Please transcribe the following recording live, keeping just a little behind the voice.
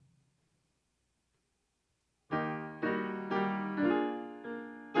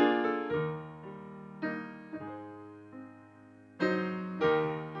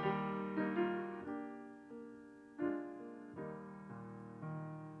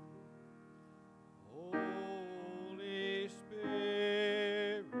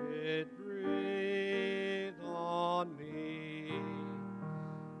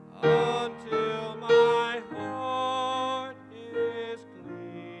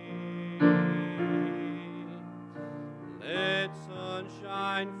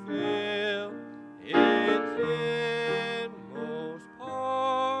mine fill its inmost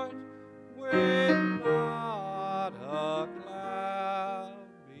part with not a cloud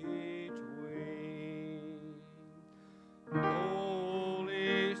between.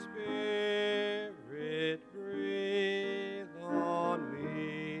 Holy Spirit, breathe on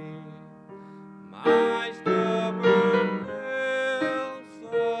me. My stubborn will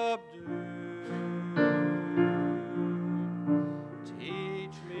subdue.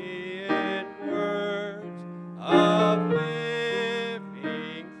 Teach me in words of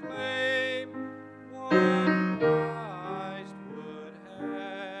living flame what Christ would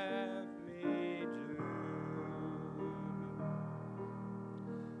have me do.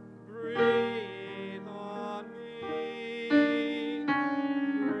 Breathe on me,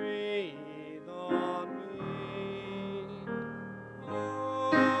 breathe on me.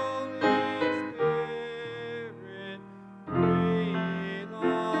 Holy Spirit, breathe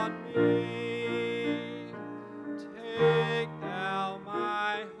on me. Take thou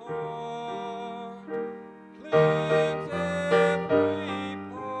my heart, cleanse every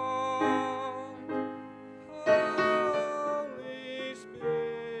part. Holy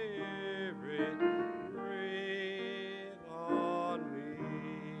Spirit, breathe on me.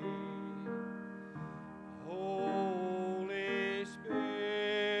 Holy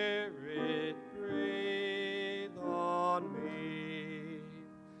Spirit, breathe on me.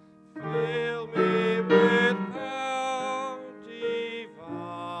 Fill me with power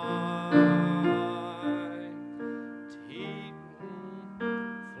divine.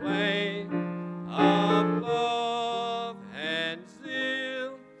 Flame of love and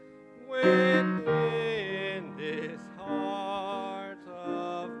zeal within this heart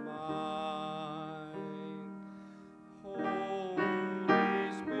of mine.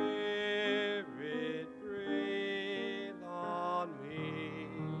 Holy Spirit, breathe on me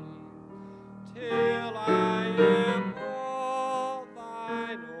till I am all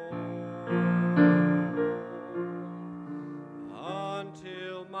thine own,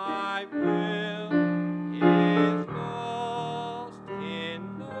 until my will is lost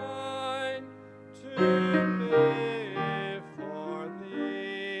in thine, to live for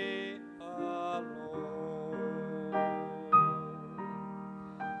thee alone.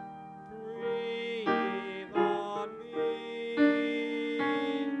 Breathe on me,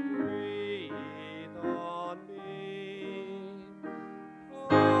 breathe on me.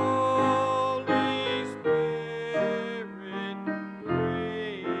 Holy Spirit,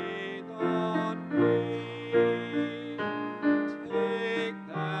 breathe on me. Take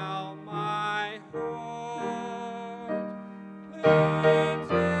thou my heart,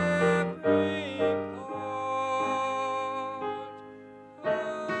 cleanse every part.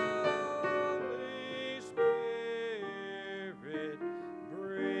 Holy Spirit,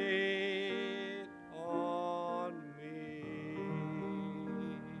 breathe on me.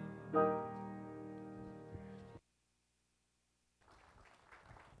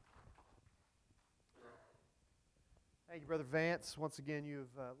 Thank you, Brother Vance. Once again, you've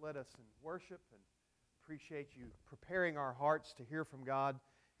led us in worship, and appreciate you preparing our hearts to hear from God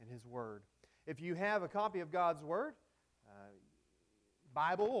and His Word. If you have a copy of God's Word,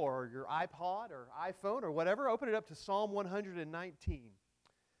 Bible or your iPod or iPhone or whatever, open it up to Psalm 119.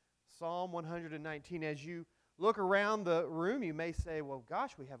 Psalm 119. As you look around the room, you may say, well,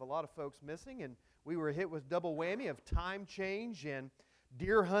 gosh, we have a lot of folks missing, and we were hit with double whammy of time change and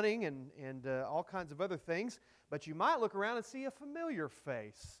deer hunting and all kinds of other things. But you might look around and see a familiar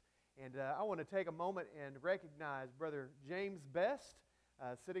face. And I want to take a moment and recognize Brother James Best,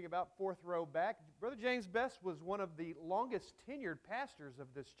 sitting about fourth row back. Brother James Best was one of the longest tenured pastors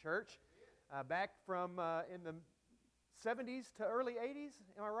of this church, back from in the 70s to early 80s.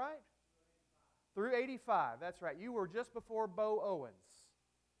 Am I right? Through 85. That's right. You were just before Bo Owens.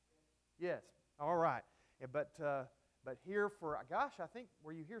 Yes. All right. Yeah, but here for, gosh, I think,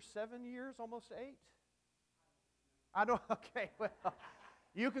 were you here 7 years, almost 8? I don't, okay, well,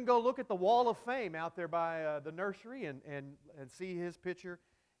 you can go look at the Wall of Fame out there by the nursery and see his picture.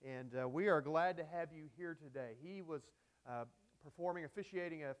 And we are glad to have you here today. He was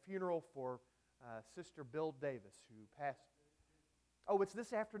officiating a funeral for Sister Bill Davis, who passed. Oh, it's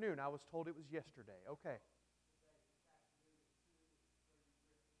this afternoon. I was told it was yesterday. Okay.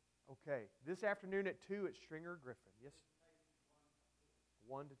 Okay. This afternoon at 2 at Stringer Griffin. Yes?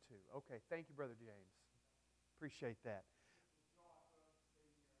 1 to 2. Okay. Thank you, Brother James. Appreciate that.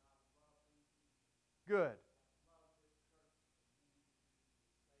 Good.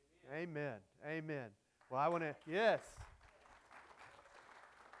 Amen. Amen. Well, I want to, yes.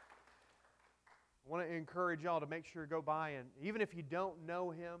 I want to encourage y'all to make sure to go by and, even if you don't know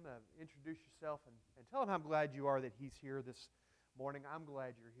him, introduce yourself and tell him how glad you are that he's here this morning. I'm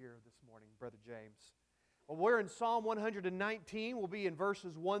glad you're here this morning, Brother James. Well, we're in Psalm 119. We'll be in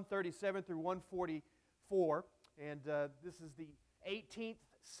verses 137 through 144. And this is the 18th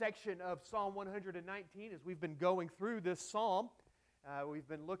section of Psalm 119 as we've been going through this psalm. We've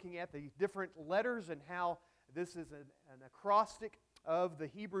been looking at the different letters and how this is an acrostic of the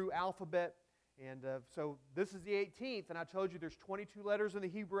Hebrew alphabet. And so this is the 18th, and I told you there's 22 letters in the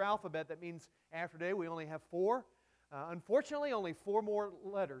Hebrew alphabet. That means after today we only have 4. Unfortunately, only 4 more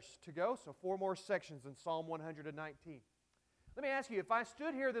letters to go, so 4 more sections in Psalm 119. Let me ask you, if I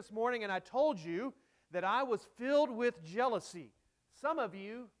stood here this morning and I told you that I was filled with jealousy, some of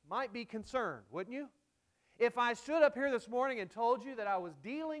you might be concerned, wouldn't you? If I stood up here this morning and told you that I was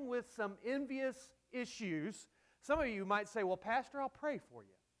dealing with some envious issues, some of you might say, well, Pastor, I'll pray for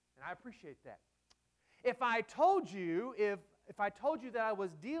you. And I appreciate that. If I told you that I was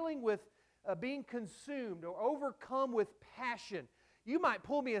dealing with being consumed or overcome with passion, you might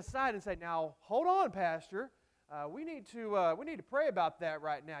pull me aside and say, now, hold on, Pastor. We need to pray about that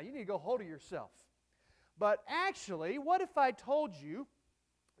right now. You need to go hold of yourself. But actually, what if I told you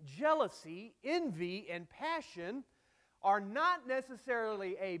jealousy, envy, and passion are not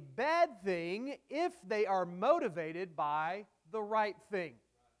necessarily a bad thing if they are motivated by the right thing?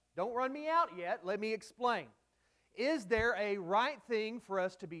 Don't run me out yet. Let me explain. Is there a right thing for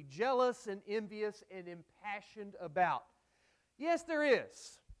us to be jealous and envious and impassioned about? Yes, there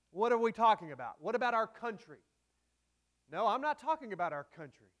is. What are we talking about? What about our country? No, I'm not talking about our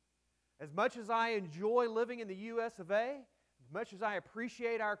country. As much as I enjoy living in the U.S. of A., as much as I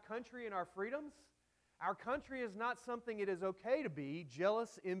appreciate our country and our freedoms, our country is not something it is okay to be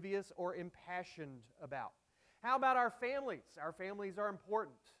jealous, envious, or impassioned about. How about our families? Our families are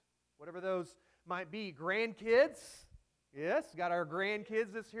important. Whatever those might be. Grandkids. Yes, got our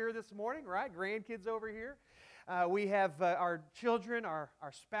grandkids this morning, right? Grandkids over here. We have our children, our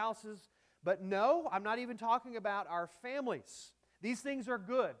spouses. But no, I'm not even talking about our families. These things are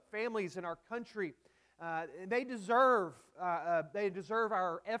good. Families in our country, they deserve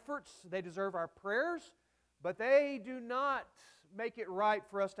our efforts. They deserve our prayers. But they do not make it right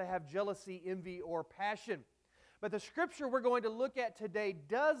for us to have jealousy, envy, or passion. But the scripture we're going to look at today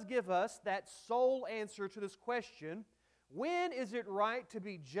does give us that sole answer to this question: when is it right to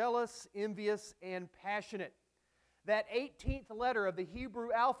be jealous, envious, and passionate? That 18th letter of the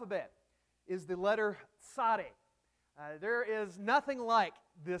Hebrew alphabet is the letter Tzadeh. There is nothing like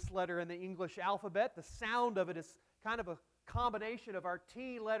this letter in the English alphabet. The sound of it is kind of a combination of our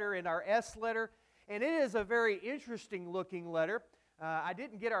T letter and our S letter, and it is a very interesting looking letter. I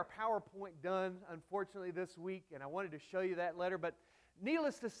didn't get our PowerPoint done, unfortunately, this week, and I wanted to show you that letter. But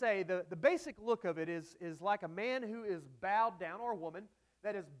needless to say, the basic look of it is like a man who is bowed down, or a woman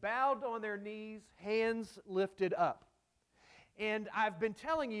that is bowed on their knees, hands lifted up. And I've been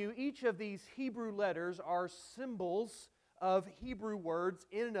telling you, each of these Hebrew letters are symbols of Hebrew words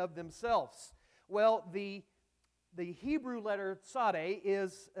in and of themselves. Well, the Hebrew letter Tzadeh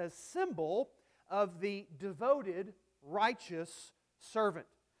is a symbol of the devoted, righteous servant,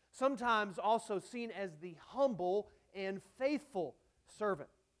 sometimes also seen as the humble and faithful servant.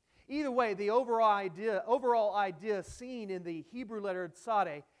 Either way, the overall idea seen in the Hebrew letter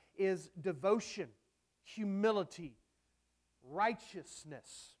Tzadeh is devotion, humility,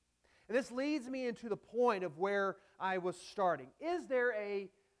 righteousness. And this leads me into the point of where I was starting. Is there a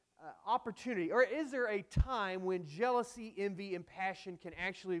opportunity, or is there a time when jealousy, envy, and passion can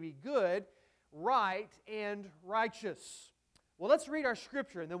actually be good, right, and righteous? Well, let's read our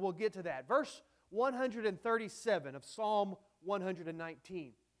scripture and then we'll get to that. Verse 137 of Psalm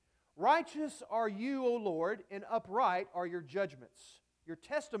 119. Righteous are you, O Lord, and upright are your judgments. Your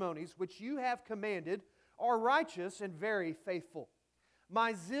testimonies, which you have commanded, are righteous and very faithful.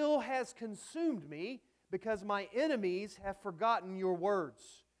 My zeal has consumed me because my enemies have forgotten your words.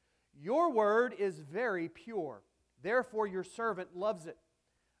 Your word is very pure. Therefore your servant loves it.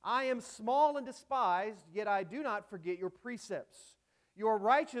 I am small and despised, yet I do not forget your precepts. Your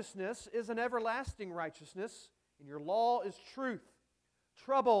righteousness is an everlasting righteousness, and your law is truth.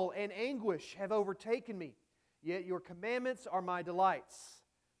 Trouble and anguish have overtaken me, yet your commandments are my delights.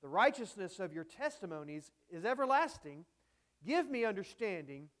 The righteousness of your testimonies is everlasting. Give me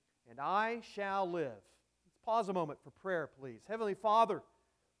understanding, and I shall live. Let's pause a moment for prayer, please. Heavenly Father,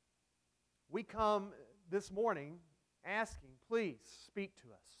 we come this morning asking, please speak to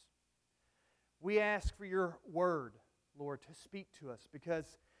us. We ask for your word, Lord, to speak to us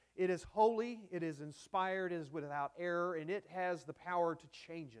because it is holy, it is inspired, it is without error, and it has the power to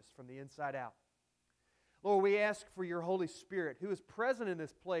change us from the inside out. Lord, we ask for your Holy Spirit, who is present in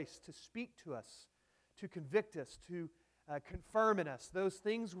this place, to speak to us, to convict us, to confirm in us those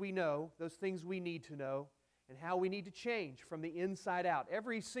things we know, those things we need to know, and how we need to change from the inside out.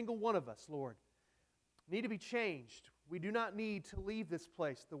 Every single one of us, Lord, need to be changed. We do not need to leave this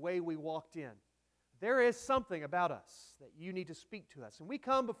place the way we walked in. There is something about us that you need to speak to us. And we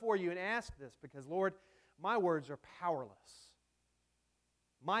come before you and ask this because, Lord, my words are powerless.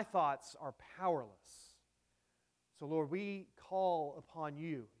 My thoughts are powerless. So, Lord, we call upon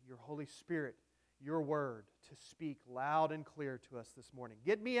you, your Holy Spirit, your word, to speak loud and clear to us this morning.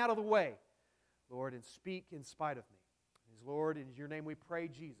 Get me out of the way, Lord, and speak in spite of me. Lord, in your name we pray,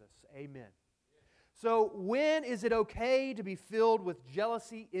 Jesus. Amen. So, when is it okay to be filled with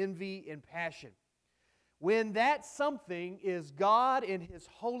jealousy, envy, and passion? When that something is God and His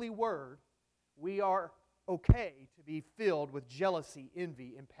holy word, we are okay to be filled with jealousy,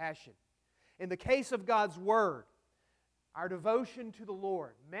 envy, and passion. In the case of God's word, our devotion to the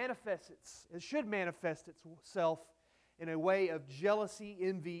Lord should manifest itself in a way of jealousy,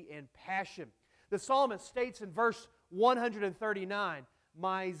 envy, and passion. The psalmist states in verse 139,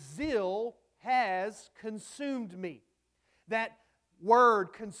 "My zeal has consumed me." That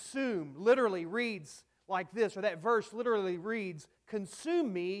word consume literally reads like this, or that verse literally reads,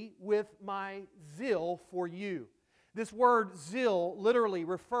 "Consume me with my zeal for you." This word zeal literally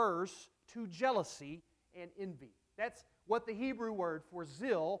refers to jealousy and envy. That's what the Hebrew word for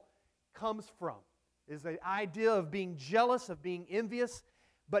zeal comes from, is the idea of being jealous, of being envious,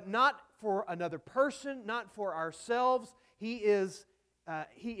 but not for another person, not for ourselves. He is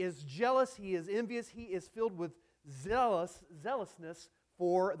jealous, he is envious, he is filled with zealousness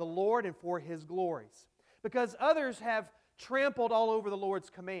for the Lord and for His glories. Because others have trampled all over the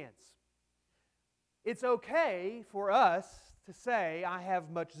Lord's commands. It's okay for us to say, I have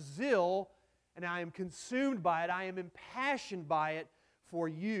much zeal and I am consumed by it, I am impassioned by it for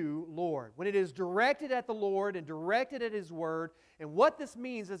you, Lord. When it is directed at the Lord and directed at His Word, and what this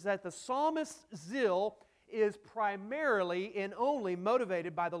means is that the psalmist's zeal is primarily and only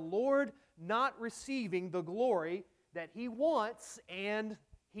motivated by the Lord not receiving the glory that He wants and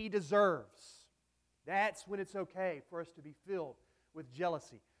He deserves. That's when it's okay for us to be filled with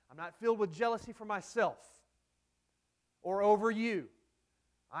jealousy. I'm not filled with jealousy for myself or over you.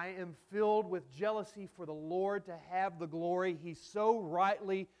 I am filled with jealousy for the Lord to have the glory He so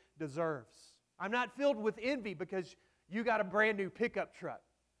rightly deserves. I'm not filled with envy because you got a brand new pickup truck.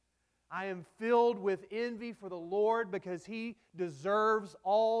 I am filled with envy for the Lord because He deserves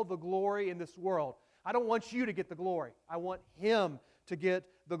all the glory in this world. I don't want you to get the glory. I want Him to get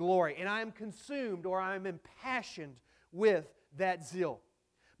the glory. And I am consumed, or I am impassioned with that zeal.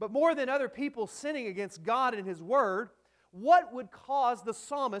 But more than other people sinning against God and His Word, what would cause the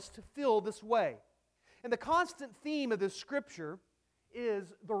psalmist to feel this way? And the constant theme of this scripture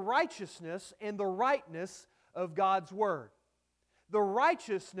is the righteousness and the rightness of God's Word. The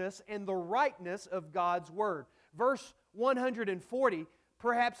righteousness and the rightness of God's Word. Verse 140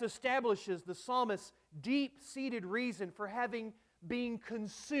 perhaps establishes the psalmist's deep-seated reason for having been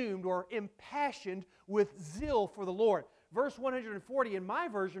consumed or impassioned with zeal for the Lord. Verse 140 in my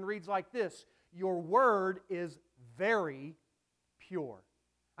version reads like this: "Your word is very pure."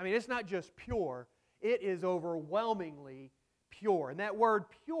 I mean, it's not just pure, it is overwhelmingly pure. And that word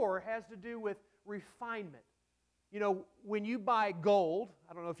pure has to do with refinement. You know, when you buy gold,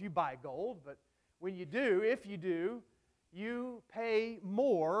 I don't know if you buy gold, but when you do, if you do, you pay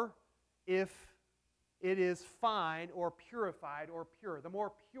more if it is fine or purified or pure. The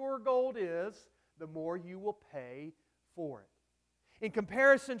more pure gold is, the more you will pay for it. In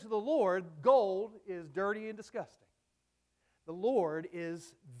comparison to the Lord, gold is dirty and disgusting. The Lord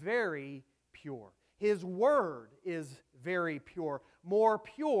is very pure. His Word is very pure, more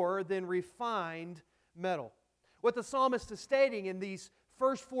pure than refined metal. What the psalmist is stating in these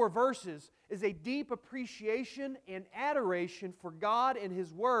first 4 verses is a deep appreciation and adoration for God and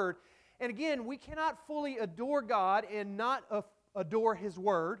His Word. And again, we cannot fully adore God and not adore His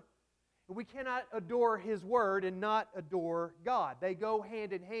Word. We cannot adore His Word and not adore God. They go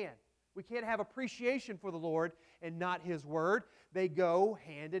hand in hand. We can't have appreciation for the Lord and not His Word. They go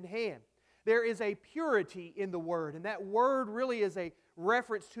hand in hand. There is a purity in the Word, and that Word really is a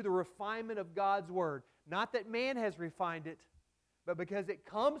reference to the refinement of God's Word. Not that man has refined it, but because it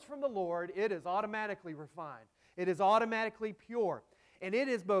comes from the Lord, it is automatically refined. It is automatically pure. And it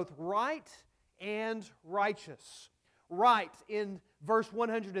is both right and righteous. Right in verse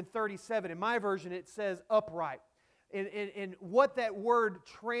 137. In my version, it says upright. And what that word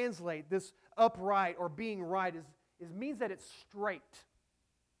translates, this upright or being right, is means that it's straight.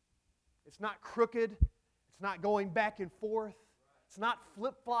 It's not crooked. It's not going back and forth. It's not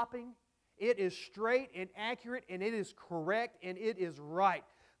flip-flopping. It is straight and accurate, and it is correct, and it is right.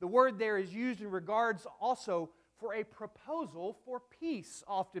 The word there is used in regards also for a proposal for peace,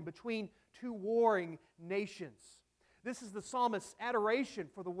 often between two warring nations. This is the psalmist's adoration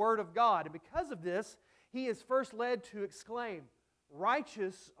for the Word of God, and because of this, he is first led to exclaim,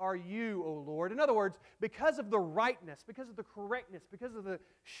 "Righteous are you, O Lord." In other words, because of the rightness, because of the correctness, because of the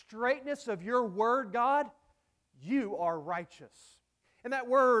straightness of your Word, God, you are righteous. And that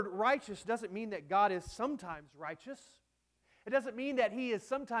word righteous doesn't mean that God is sometimes righteous. It doesn't mean that He is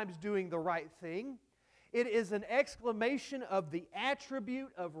sometimes doing the right thing. It is an exclamation of the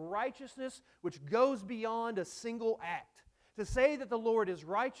attribute of righteousness which goes beyond a single act. To say that the Lord is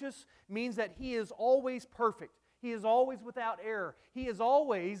righteous means that He is always perfect. He is always without error. He is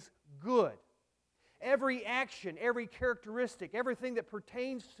always good. Every action, every characteristic, everything that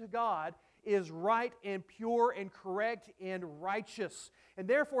pertains to God is right and pure and correct and righteous. And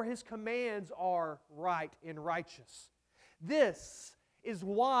therefore His commands are right and righteous. This is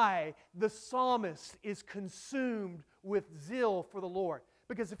why the psalmist is consumed with zeal for the Lord.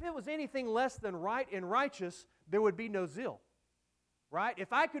 Because if it was anything less than right and righteous, there would be no zeal. Right?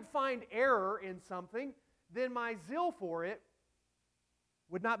 If I could find error in something, then my zeal for it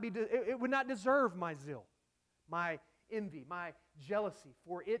would not deserve my zeal, my envy, my jealousy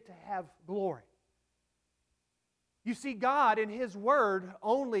for it to have glory. You see, God and His Word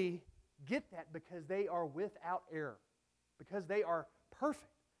only get that because they are without error, because they are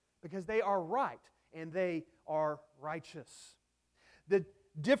perfect, because they are right, and they are righteous. The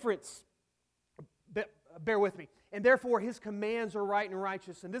difference, bear with me, and therefore His commands are right and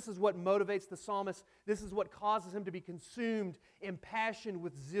righteous, and this is what motivates the psalmist. This is what causes him to be consumed, impassioned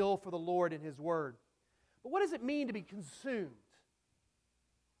with zeal for the Lord and His Word. But what does it mean to be consumed?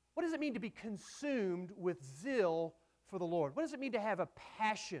 What does it mean to be consumed with zeal for the Lord? What does it mean to have a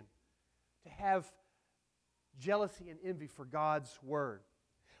passion, to have jealousy and envy for God's Word?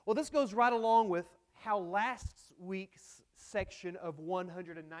 Well, this goes right along with how last week's section of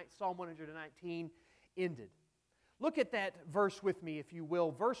Psalm 119 ended. Look at that verse with me, if you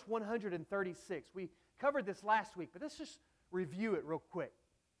will. Verse 136. We covered this last week, but let's just review it real quick.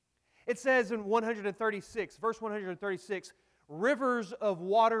 It says in 136, verse 136, "Rivers of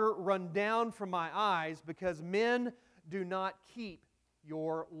water run down from my eyes because men do not keep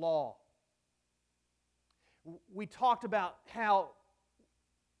your law." We talked about how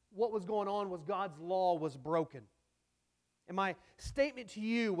what was going on was God's law was broken. And my statement to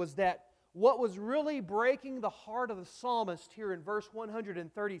you was that what was really breaking the heart of the psalmist here in verse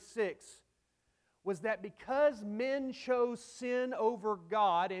 136 was that because men chose sin over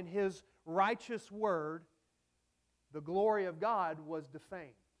God and His righteous Word, the glory of God was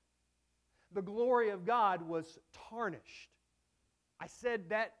defamed. The glory of God was tarnished. I said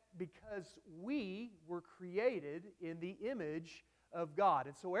that because we were created in the image of God.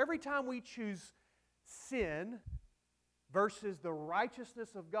 And so every time we choose sin versus the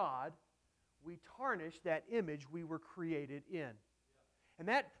righteousness of God, we tarnish that image we were created in. And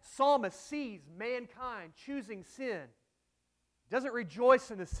that psalmist sees mankind choosing sin, doesn't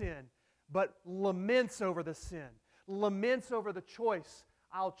rejoice in the sin, but laments over the sin, laments over the choice.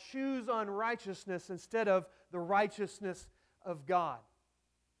 I'll choose unrighteousness instead of the righteousness of God.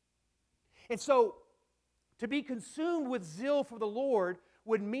 And so, to be consumed with zeal for the Lord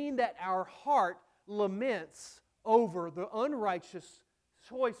would mean that our heart laments over the unrighteous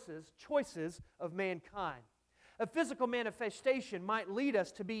choices of mankind. A physical manifestation might lead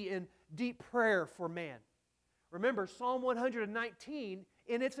us to be in deep prayer for man. Remember, Psalm 119,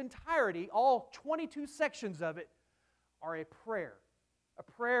 in its entirety, all 22 sections of it, are a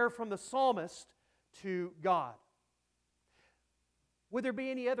prayer from the psalmist to God. Would there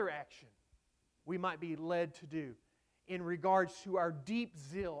be any other action we might be led to do in regards to our deep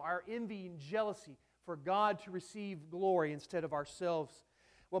zeal, our envy and jealousy for God to receive glory instead of ourselves?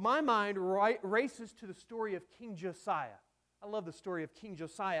 Well, my mind races to the story of King Josiah. I love the story of King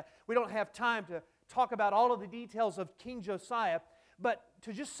Josiah. We don't have time to talk about all of the details of King Josiah, but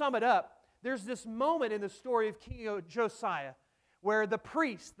to just sum it up, there's this moment in the story of King Josiah where the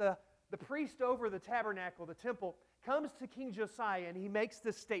priest over the tabernacle, the temple, comes to King Josiah and he makes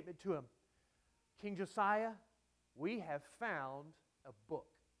this statement to him. King Josiah, we have found a book.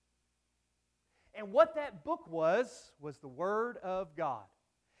 And what that book was the Word of God.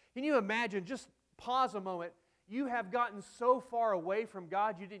 Can you imagine, just pause a moment, you have gotten so far away from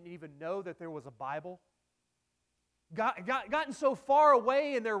God you didn't even know that there was a Bible? Gotten so far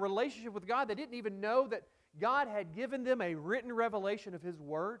away in their relationship with God they didn't even know that God had given them a written revelation of His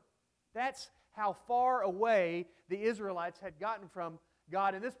Word? That's how far away the Israelites had gotten from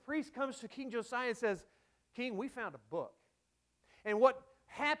God. And this priest comes to King Josiah and says, King, we found a book. And what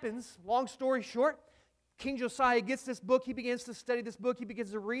happens, long story short, King Josiah gets this book, he begins to study this book, he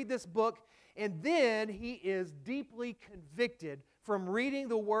begins to read this book, and then he is deeply convicted from reading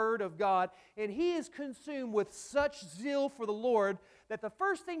the Word of God, and he is consumed with such zeal for the Lord that the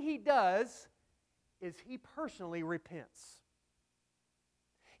first thing he does is he personally repents.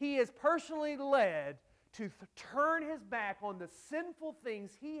 He is personally led to turn his back on the sinful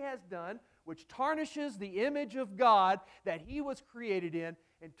things he has done, which tarnishes the image of God that he was created in,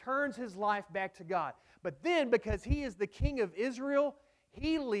 and turns his life back to God. But then, because he is the king of Israel,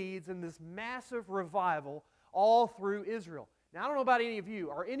 he leads in this massive revival all through Israel. Now, I don't know about any of you.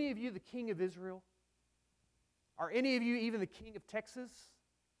 Are any of you the king of Israel? Are any of you even the king of Texas?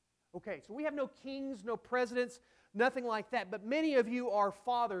 Okay, so we have no kings, no presidents, nothing like that. But many of you are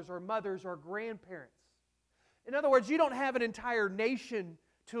fathers or mothers or grandparents. In other words, you don't have an entire nation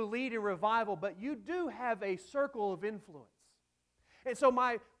to lead in revival, but you do have a circle of influence. And so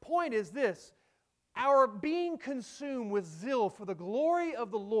my point is this: our being consumed with zeal for the glory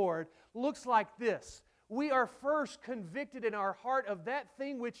of the Lord looks like this. We are first convicted in our heart of that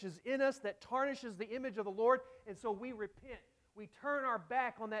thing which is in us that tarnishes the image of the Lord, and so we repent. We turn our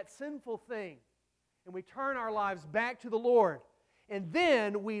back on that sinful thing, and we turn our lives back to the Lord. And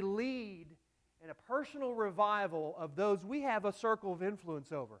then we lead in a personal revival of those we have a circle of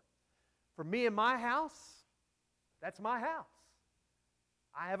influence over. For me and my house, that's my house.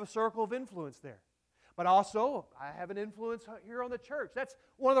 I have a circle of influence there. But also, I have an influence here on the church. That's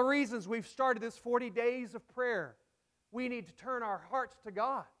one of the reasons we've started this 40 days of prayer. We need to turn our hearts to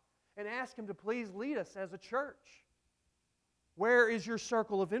God and ask Him to please lead us as a church. Where is your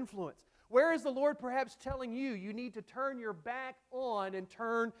circle of influence? Where is the Lord perhaps telling you you need to turn your back on and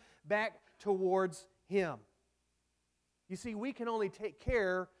turn back towards Him? You see, we can only take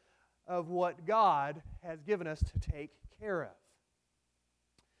care of what God has given us to take care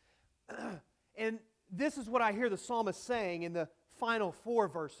of. And this is what I hear the psalmist saying in the final 4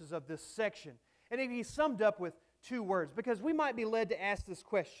 verses of this section. And it can be summed up with 2 words, because we might be led to ask this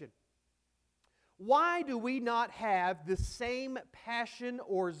question: why do we not have the same passion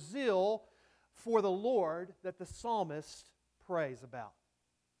or zeal for the Lord that the psalmist prays about?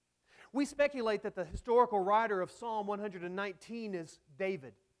 We speculate that the historical writer of Psalm 119 is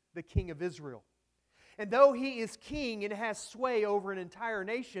David, the king of Israel. And though he is king and has sway over an entire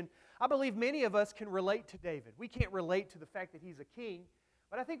nation, I believe many of us can relate to David. We can't relate to the fact that he's a king,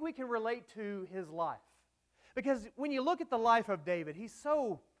 but I think we can relate to his life. Because when you look at the life of David, isn't he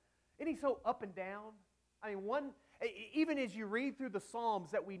so up and down? I mean, even as you read through the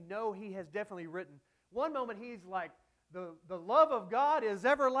Psalms that we know he has definitely written, one moment he's like, the love of God is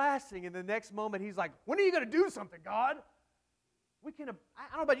everlasting, and the next moment he's like, when are you going to do something, God? I don't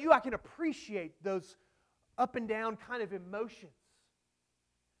know about you, I can appreciate those up and down kind of emotions.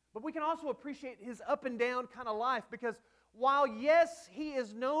 But we can also appreciate his up and down kind of life, because while, yes, he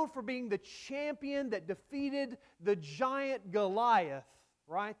is known for being the champion that defeated the giant Goliath,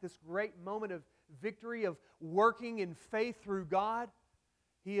 right? This great moment of victory, of working in faith through God,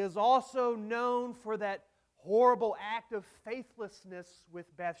 he is also known for that horrible act of faithlessness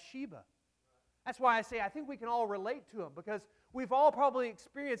with Bathsheba. That's why I say I think we can all relate to him, because we've all probably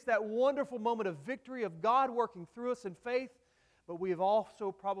experienced that wonderful moment of victory of God working through us in faith, but we have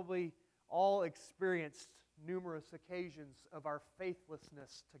also probably all experienced numerous occasions of our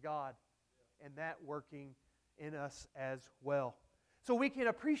faithlessness to God and that working in us as well. So we can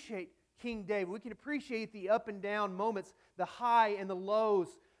appreciate King David. We can appreciate the up and down moments, the high and the lows,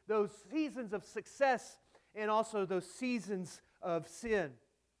 those seasons of success and also those seasons of sin.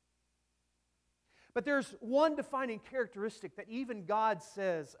 But there's one defining characteristic that even God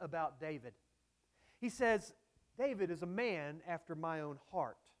says about David. He says, David is a man after my own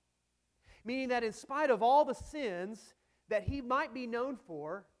heart. Meaning that in spite of all the sins that he might be known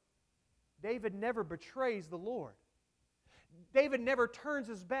for, David never betrays the Lord. David never turns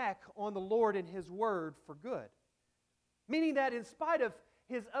his back on the Lord and His Word for good. Meaning that in spite of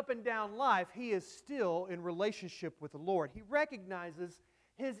his up and down life, he is still in relationship with the Lord. He recognizes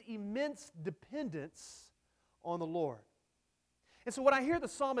his immense dependence on the Lord. And so what I hear the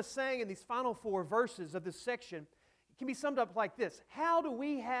psalmist saying in these final 4 verses of this section, it can be summed up like this: how do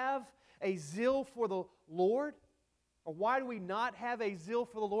we have a zeal for the Lord? Or why do we not have a zeal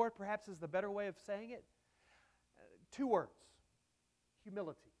for the Lord, perhaps is the better way of saying it? 2 words: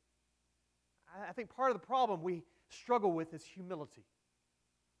 humility. I think part of the problem we struggle with is humility.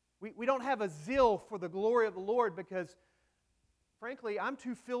 We don't have a zeal for the glory of the Lord because, frankly, I'm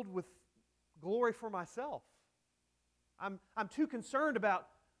too filled with glory for myself. I'm too concerned about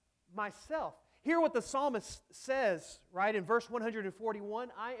myself. Hear what the psalmist says, right, in verse 141,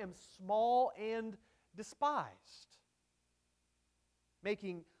 I am small and despised.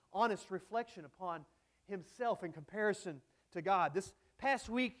 Making honest reflection upon himself in comparison to God. This past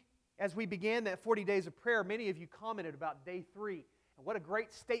week, as we began that 40 days of prayer, many of you commented about day 3. And what a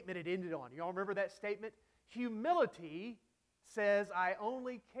great statement it ended on. You all remember that statement? Humility says, I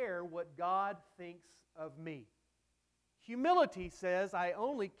only care what God thinks of me. Humility says, I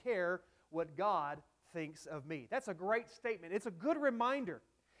only care what God thinks of me. That's a great statement. It's a good reminder.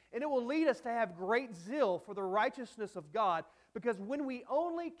 And it will lead us to have great zeal for the righteousness of God, because when we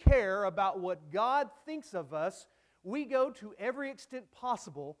only care about what God thinks of us, we go to every extent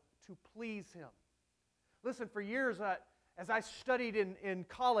possible to please Him. Listen, for years, as I studied in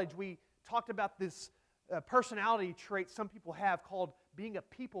college, we talked about this personality trait some people have called being a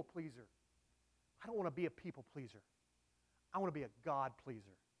people pleaser. I don't want to be a people pleaser. I want to be a God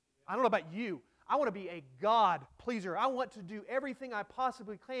pleaser. I don't know about you. I want to be a God pleaser. I want to do everything I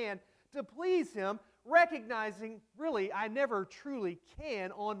possibly can to please Him, recognizing, really, I never truly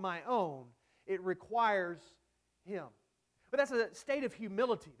can on my own. It requires Him. But that's a state of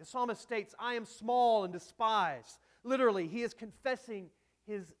humility. The psalmist states, I am small and despised. Literally, he is confessing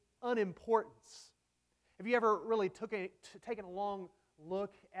his unimportance. Have you ever really taken a long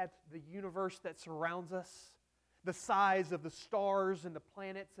look at the universe that surrounds us? The size of the stars and the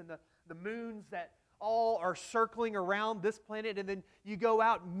planets and the moons that all are circling around this planet, and then you go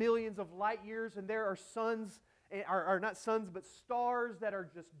out millions of light years and there are suns, are not suns, but stars that are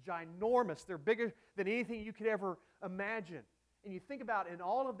just ginormous. They're bigger than anything you could ever imagine. And you think about in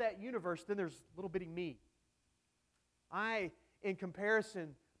all of that universe, then there's little bitty me. I, in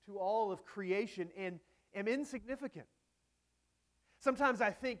comparison to all of creation, am insignificant. Sometimes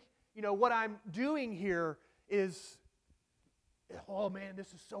I think, what I'm doing here is, oh man,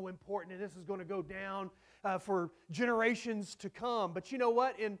 this is so important and this is going to go down for generations to come. But you know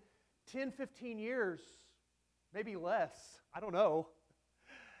what? In 10, 15 years, maybe less, I don't know,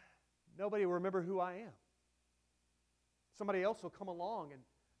 nobody will remember who I am. Somebody else will come along and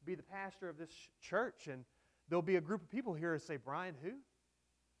be the pastor of this church, and there'll be a group of people here and say, Brian, who?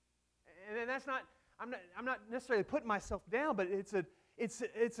 And that's not, I'm not necessarily putting myself down, but it's a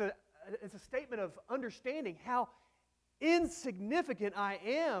statement of understanding how insignificant I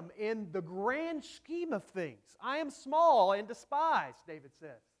am in the grand scheme of things. I am small and despised, David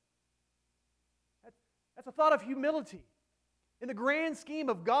says. That's a thought of humility. In the grand scheme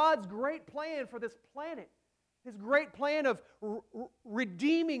of God's great plan for this planet, His great plan of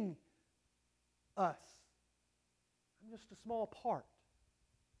redeeming us, I'm just a small part.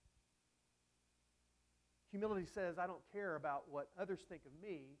 Humility says, I don't care about what others think of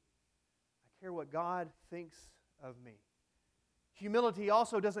me. I care what God thinks of me. Humility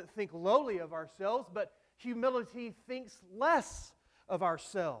also doesn't think lowly of ourselves, but humility thinks less of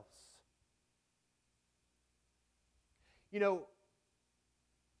ourselves.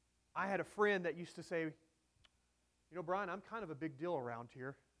 I had a friend that used to say, Brian, I'm kind of a big deal around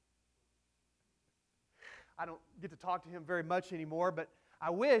here. I don't get to talk to him very much anymore, but I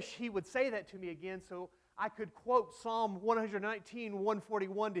wish he would say that to me again so I could quote Psalm 119,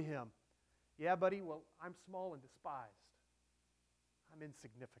 141 to him. Yeah, buddy, well, I'm small and despised. I'm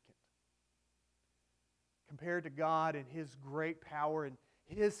insignificant. Compared to God and His great power and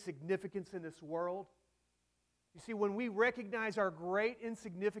His significance in this world, you see, when we recognize our great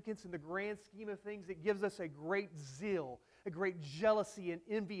insignificance in the grand scheme of things, it gives us a great zeal, a great jealousy and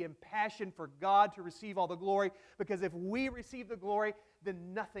envy and passion for God to receive all the glory. Because if we receive the glory,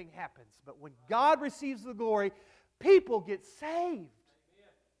 then nothing happens. But when God receives the glory, people get saved.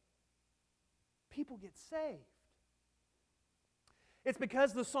 People get saved. It's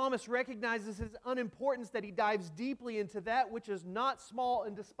because the psalmist recognizes his unimportance that he dives deeply into that which is not small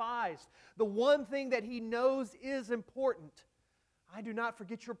and despised. The one thing that he knows is important. I do not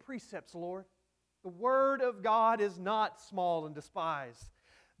forget your precepts, Lord. The Word of God is not small and despised.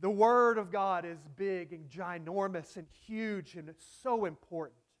 The Word of God is big and ginormous and huge and so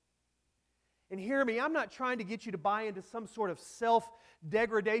important. And hear me, I'm not trying to get you to buy into some sort of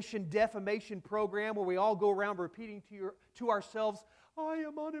self-degradation, defamation program where we all go around repeating to ourselves, I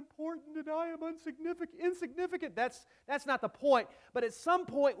am unimportant and I am insignificant. That's not the point. But at some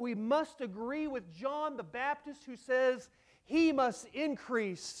point we must agree with John the Baptist who says, He must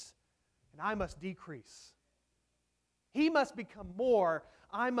increase and I must decrease. He must become more,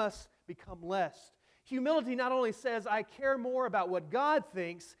 I must become less. Humility not only says I care more about what God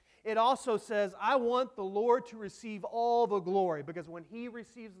thinks, it also says, I want the Lord to receive all the glory, because when He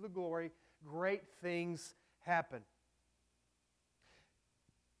receives the glory, great things happen.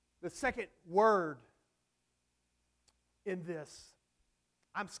 The second word in this,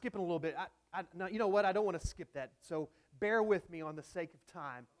 I'm skipping a little bit. Now, you know what? I don't want to skip that, so bear with me on the sake of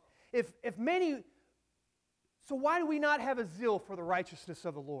time. So why do we not have a zeal for the righteousness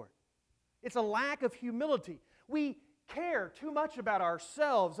of the Lord? It's a lack of humility. We care too much about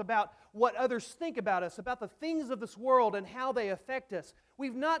ourselves, about what others think about us, about the things of this world and how they affect us.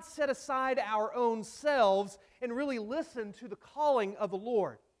 We've not set aside our own selves and really listened to the calling of the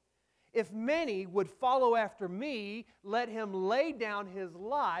Lord. If many would follow after me, let him lay down his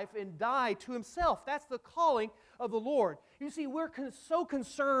life and die to himself. That's the calling of the Lord. You see, we're so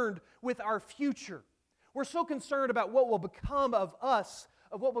concerned with our future. We're so concerned about what will become of us,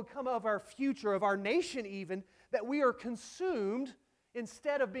 of what will become of our future, of our nation even, that we are consumed,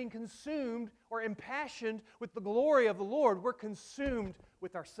 instead of being consumed or impassioned with the glory of the Lord, we're consumed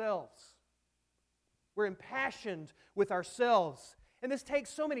with ourselves. We're impassioned with ourselves. And this takes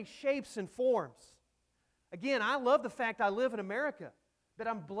so many shapes and forms. Again, I love the fact I live in America, that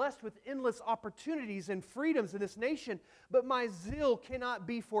I'm blessed with endless opportunities and freedoms in this nation, but my zeal cannot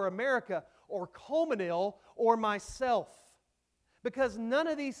be for America or Colemanville or myself, because none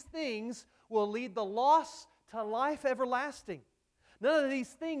of these things will lead the lost to life everlasting. None of these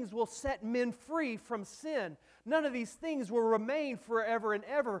things will set men free from sin. None of these things will remain forever and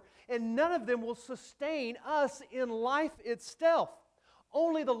ever, and none of them will sustain us in life itself.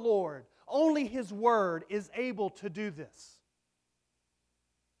 Only the Lord, only His Word is able to do this.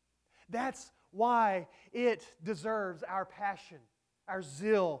 That's why it deserves our passion, our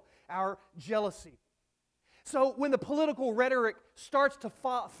zeal, our jealousy. So when the political rhetoric starts to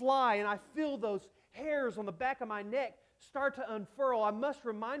fly and I feel those hairs on the back of my neck start to unfurl, I must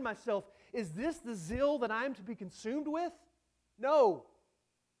remind myself, is this the zeal that I'm to be consumed with? No,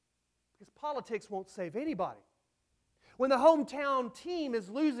 because politics won't save anybody. When the hometown team is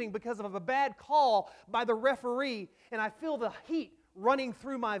losing because of a bad call by the referee and I feel the heat running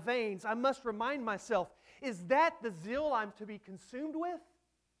through my veins, I must remind myself, is that the zeal I'm to be consumed with?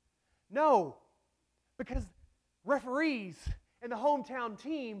 No, because referees and the hometown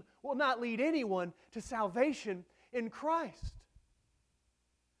team will not lead anyone to salvation in Christ.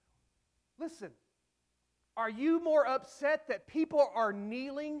 Listen, are you more upset that people are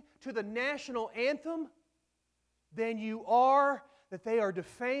kneeling to the national anthem than you are that they are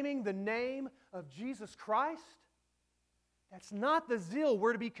defaming the name of Jesus Christ? That's not the zeal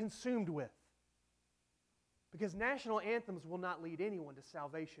we're to be consumed with, because national anthems will not lead anyone to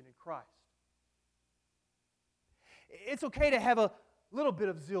salvation in Christ. It's okay to have a little bit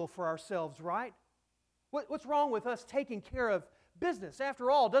of zeal for ourselves, right? What's wrong with us taking care of business?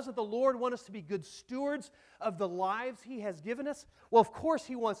 After all, doesn't the Lord want us to be good stewards of the lives He has given us? Well, of course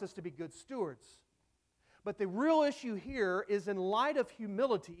He wants us to be good stewards. But the real issue here is, in light of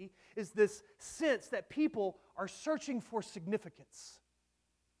humility, is this sense that people are searching for significance.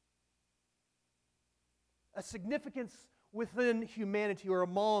 A significance within humanity or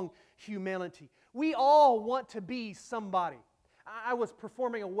among humanity. We all want to be somebody. I was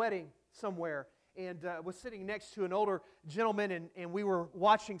performing a wedding somewhere and was sitting next to an older gentleman, and we were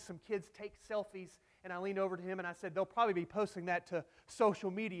watching some kids take selfies, and I leaned over to him and I said, they'll probably be posting that to social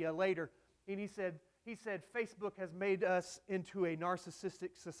media later. And he said, Facebook has made us into a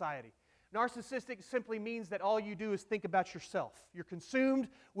narcissistic society. Narcissistic simply means that all you do is think about yourself. You're consumed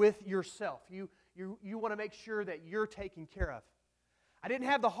with yourself. You want to make sure that you're taken care of. I didn't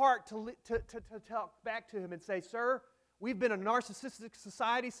have the heart to talk back to him and say, sir, we've been a narcissistic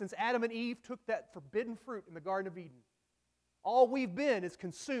society since Adam and Eve took that forbidden fruit in the Garden of Eden. All we've been is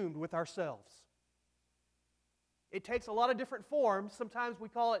consumed with ourselves. It takes a lot of different forms. Sometimes we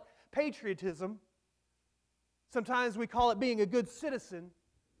call it patriotism. Sometimes we call it being a good citizen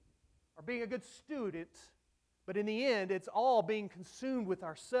or being a good student. But in the end, it's all being consumed with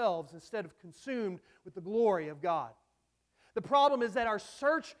ourselves instead of consumed with the glory of God. The problem is that our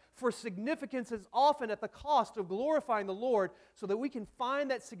search for significance is often at the cost of glorifying the Lord, so that we can find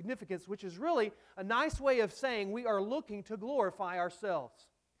that significance, which is really a nice way of saying we are looking to glorify ourselves.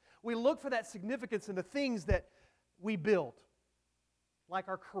 We look for that significance in the things that we build, like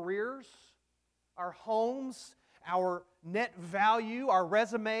our careers, our homes, our net value, our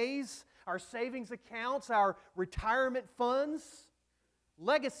resumes, our savings accounts, our retirement funds,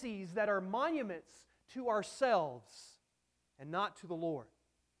 legacies that are monuments to ourselves and not to the Lord.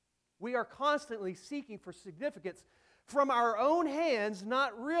 We are constantly seeking for significance from our own hands,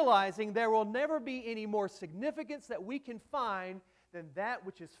 not realizing there will never be any more significance that we can find than that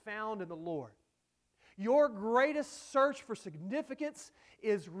which is found in the Lord. Your greatest search for significance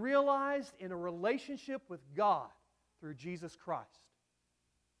is realized in a relationship with God through Jesus Christ.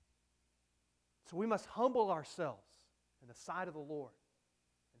 So we must humble ourselves in the sight of the Lord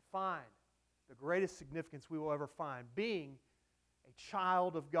and find the greatest significance we will ever find, being a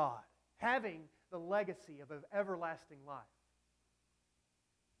child of God, having the legacy of an everlasting life.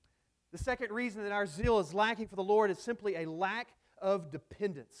 The second reason that our zeal is lacking for the Lord is simply a lack of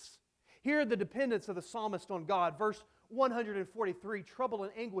dependence. Here, the dependence of the psalmist on God. Verse 143, trouble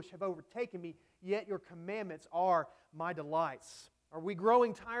and anguish have overtaken me, yet your commandments are my delights. Are we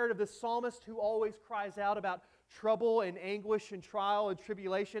growing tired of this psalmist who always cries out about trouble and anguish and trial and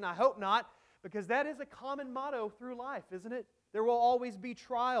tribulation? I hope not, because that is a common motto through life, isn't it? There will always be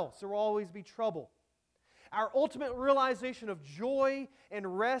trials. There will always be trouble. Our ultimate realization of joy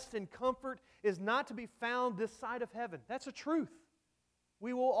and rest and comfort is not to be found this side of heaven. That's a truth.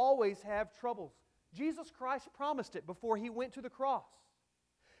 We will always have troubles. Jesus Christ promised it before He went to the cross.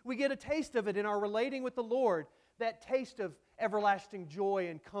 We get a taste of it in our relating with the Lord, that taste of everlasting joy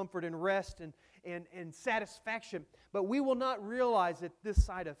and comfort and rest and satisfaction. But we will not realize it this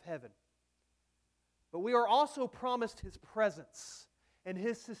side of heaven. But we are also promised His presence and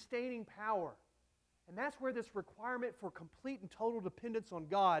His sustaining power. And that's where this requirement for complete and total dependence on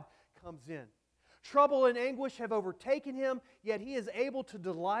God comes in. Trouble and anguish have overtaken him, yet he is able to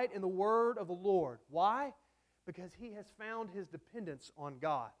delight in the word of the Lord. Why? Because he has found his dependence on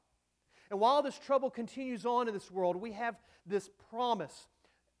God. And while this trouble continues on in this world, we have this promise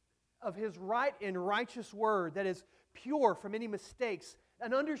of His right and righteous word that is pure from any mistakes,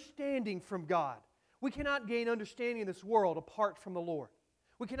 an understanding from God. We cannot gain understanding in this world apart from the Lord.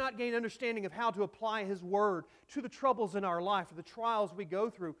 We cannot gain understanding of how to apply His Word to the troubles in our life or the trials we go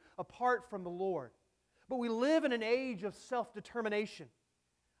through apart from the Lord. But we live in an age of self-determination.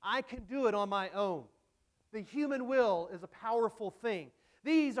 I can do it on my own. The human will is a powerful thing.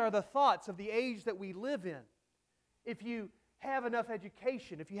 These are the thoughts of the age that we live in. If you have enough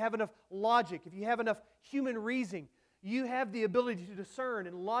education, if you have enough logic, if you have enough human reasoning, you have the ability to discern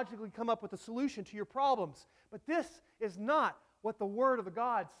and logically come up with a solution to your problems. But this is not what the Word of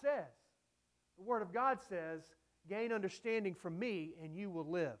God says. The Word of God says, gain understanding from me and you will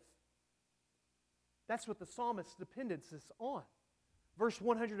live. That's what the psalmist's dependence is on. Verse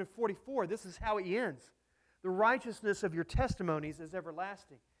 144, this is how he ends. The righteousness of your testimonies is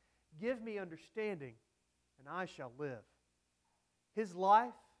everlasting. Give me understanding and I shall live. His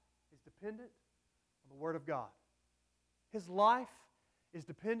life is dependent on the Word of God. His life is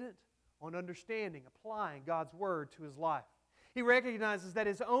dependent on understanding, applying God's Word to his life. He recognizes that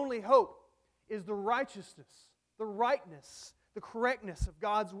his only hope is the righteousness, the rightness, the correctness of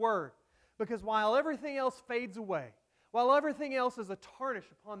God's Word. Because while everything else fades away, while everything else is a tarnish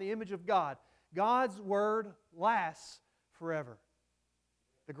upon the image of God, God's Word lasts forever.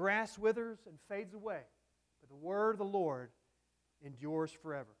 The grass withers and fades away, but the Word of the Lord endures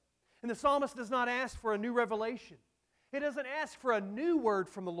forever. And the psalmist does not ask for a new revelation. He doesn't ask for a new word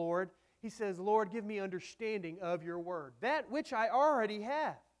from the Lord. He says, Lord, give me understanding of your word. That which I already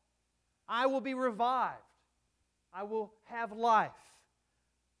have. I will be revived. I will have life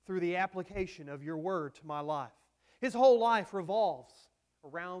through the application of your word to my life. His whole life revolves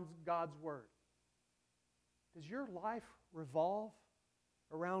around God's word. Does your life revolve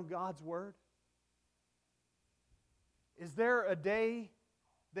around God's word? Is there a day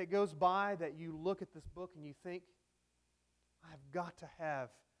that goes by that you look at this book and you think, I've got to have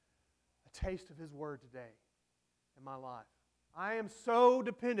a taste of His Word today in my life. I am so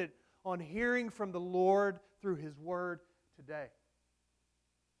dependent on hearing from the Lord through His Word today.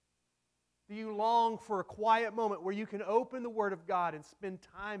 Do you long for a quiet moment where you can open the Word of God and spend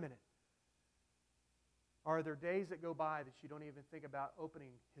time in it? Or are there days that go by that you don't even think about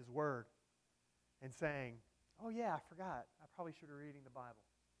opening His Word and saying, oh yeah, I forgot. I probably should be reading the Bible.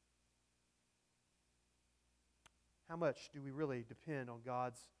 How much do we really depend on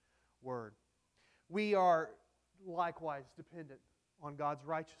God's Word? We are likewise dependent on God's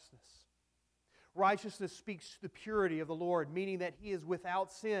righteousness. Righteousness speaks to the purity of the Lord, meaning that He is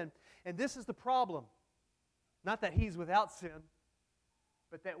without sin. And this is the problem. Not that He's without sin,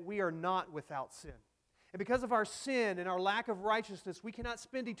 but that we are not without sin. And because of our sin and our lack of righteousness, we cannot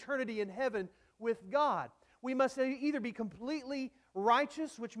spend eternity in heaven with God. We must either be completely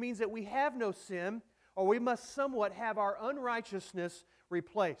righteous, which means that we have no sin, or we must somewhat have our unrighteousness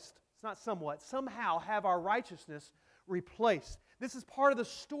replaced. It's not somewhat. Somehow have our righteousness replaced. This is part of the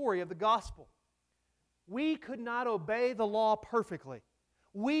story of the gospel. We could not obey the law perfectly.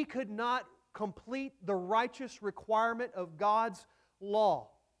 We could not complete the righteous requirement of God's law.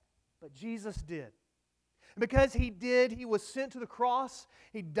 But Jesus did. And because He did, He was sent to the cross.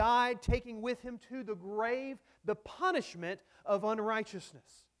 He died, taking with Him to the grave the punishment of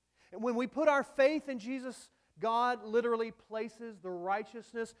unrighteousness. And when we put our faith in Jesus, God literally places the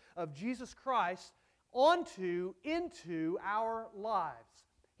righteousness of Jesus Christ into our lives.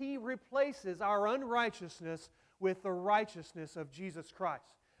 He replaces our unrighteousness with the righteousness of Jesus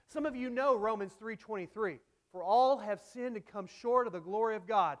Christ. Some of you know Romans 3:23. For all have sinned and come short of the glory of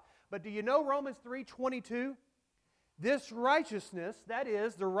God. But do you know Romans 3:22? This righteousness, that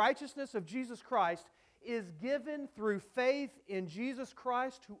is, the righteousness of Jesus Christ, is given through faith in Jesus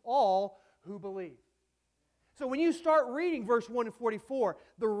Christ to all who believe. So when you start reading verse 1 and 44,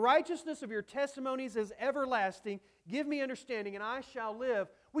 the righteousness of your testimonies is everlasting. Give me understanding and I shall live.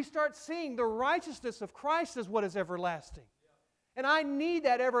 We start seeing the righteousness of Christ as what is everlasting. And I need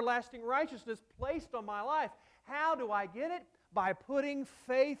that everlasting righteousness placed on my life. How do I get it? By putting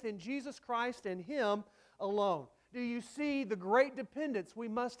faith in Jesus Christ and Him alone. Do you see the great dependence we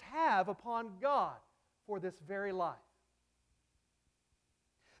must have upon God for this very life?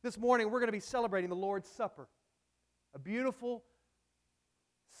 This morning we're going to be celebrating the Lord's Supper. A beautiful,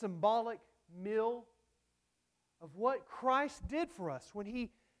 symbolic meal of what Christ did for us when He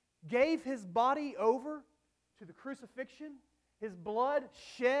gave His body over to the crucifixion, His blood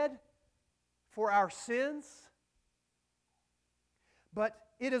shed for our sins. But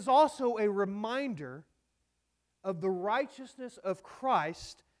it is also a reminder of the righteousness of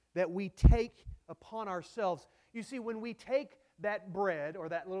Christ that we take upon ourselves. You see, when we take that bread or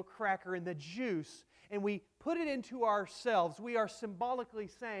that little cracker and the juice and we put it into ourselves, we are symbolically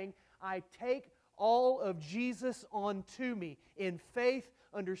saying, I take all of Jesus onto me in faith,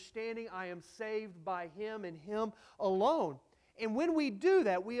 understanding I am saved by Him and Him alone. And when we do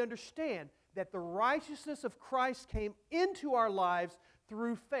that, we understand that the righteousness of Christ came into our lives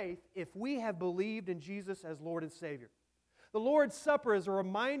through faith if we have believed in Jesus as Lord and Savior. The Lord's Supper is a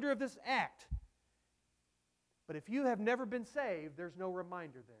reminder of this act. But if you have never been saved, there's no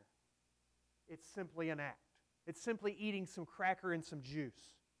reminder there. It's simply an act. It's simply eating some cracker and some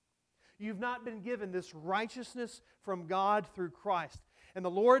juice. You've not been given this righteousness from God through Christ. And the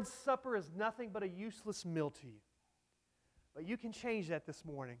Lord's Supper is nothing but a useless meal to you. But you can change that this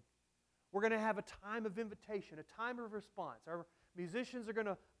morning. We're going to have a time of invitation, a time of response. Our musicians are going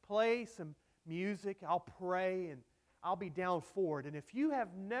to play some music. I'll pray and I'll be down forward. And if you have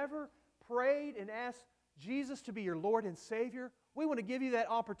never prayed and asked Jesus to be your Lord and Savior, we want to give you that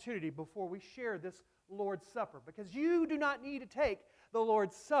opportunity before we share this Lord's Supper. Because you do not need to take the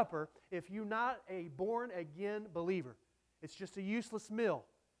Lord's Supper if you're not a born-again believer. It's just a useless meal.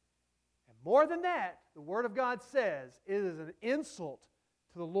 And more than that, the Word of God says it is an insult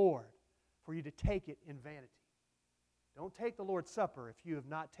to the Lord for you to take it in vanity. Don't take the Lord's Supper if you have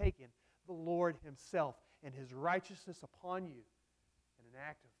not taken the Lord Himself and His righteousness upon you in an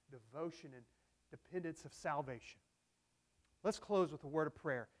act of devotion and dependence of salvation. Let's close with a word of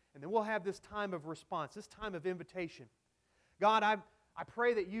prayer, and then we'll have this time of response, this time of invitation. God, I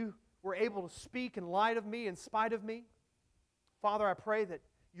pray that You were able to speak in light of me, in spite of me. Father, I pray that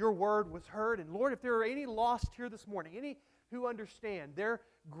Your word was heard. And Lord, if there are any lost here this morning, any who understand their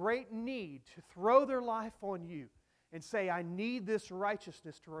great need to throw their life on You and say, I need this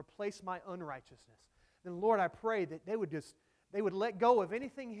righteousness to replace my unrighteousness, then Lord, I pray that they would let go of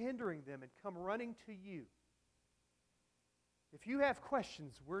anything hindering them and come running to You. If you have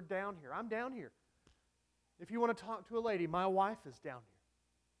questions, we're down here. I'm down here. If you want to talk to a lady, my wife is down here.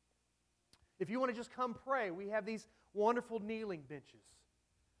 If you want to just come pray, we have these wonderful kneeling benches.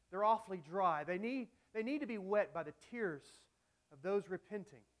 They're awfully dry. They need to be wet by the tears of those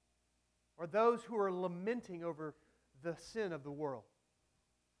repenting or those who are lamenting over the sin of the world.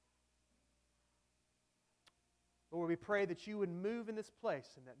 Lord, we pray that You would move in this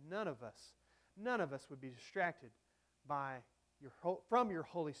place and that none of us would be distracted from Your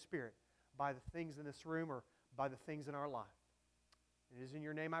Holy Spirit by the things in this room or by the things in our life. It is in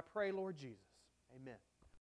Your name I pray, Lord Jesus. Amen.